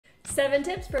7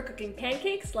 tips for cooking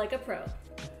pancakes like a pro.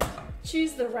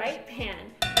 Choose the right pan.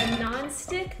 A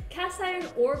non-stick, cast iron,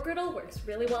 or griddle works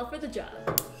really well for the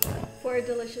job. For a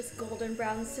delicious golden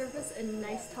brown surface and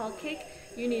nice tall cake,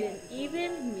 you need an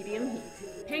even medium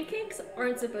heat. Pancakes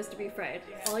aren't supposed to be fried.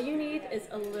 All you need is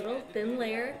a little thin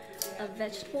layer of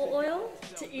vegetable oil.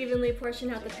 To evenly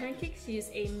portion out the pancakes, use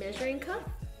a measuring cup.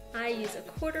 I use a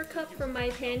 1/4 cup for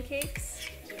my pancakes.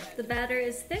 The batter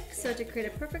is thick, so to create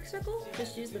a perfect circle,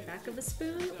 just use the back of a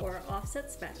spoon or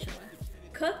offset spatula.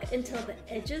 Cook until the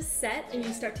edges set and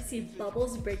you start to see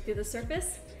bubbles break through the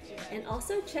surface. And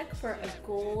also check for a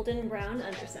golden brown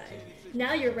underside.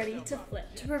 Now you're ready to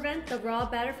flip. To prevent the raw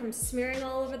batter from smearing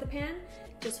all over the pan,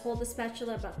 just hold the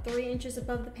spatula about 3 inches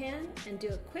above the pan and do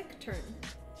a quick turn.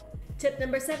 Tip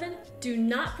number 7, do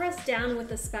not press down with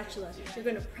the spatula. You're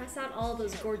going to press out all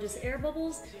those gorgeous air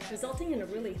bubbles, resulting in a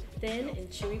really thin and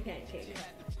chewy pancake.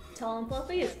 Tall and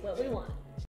fluffy is what we want.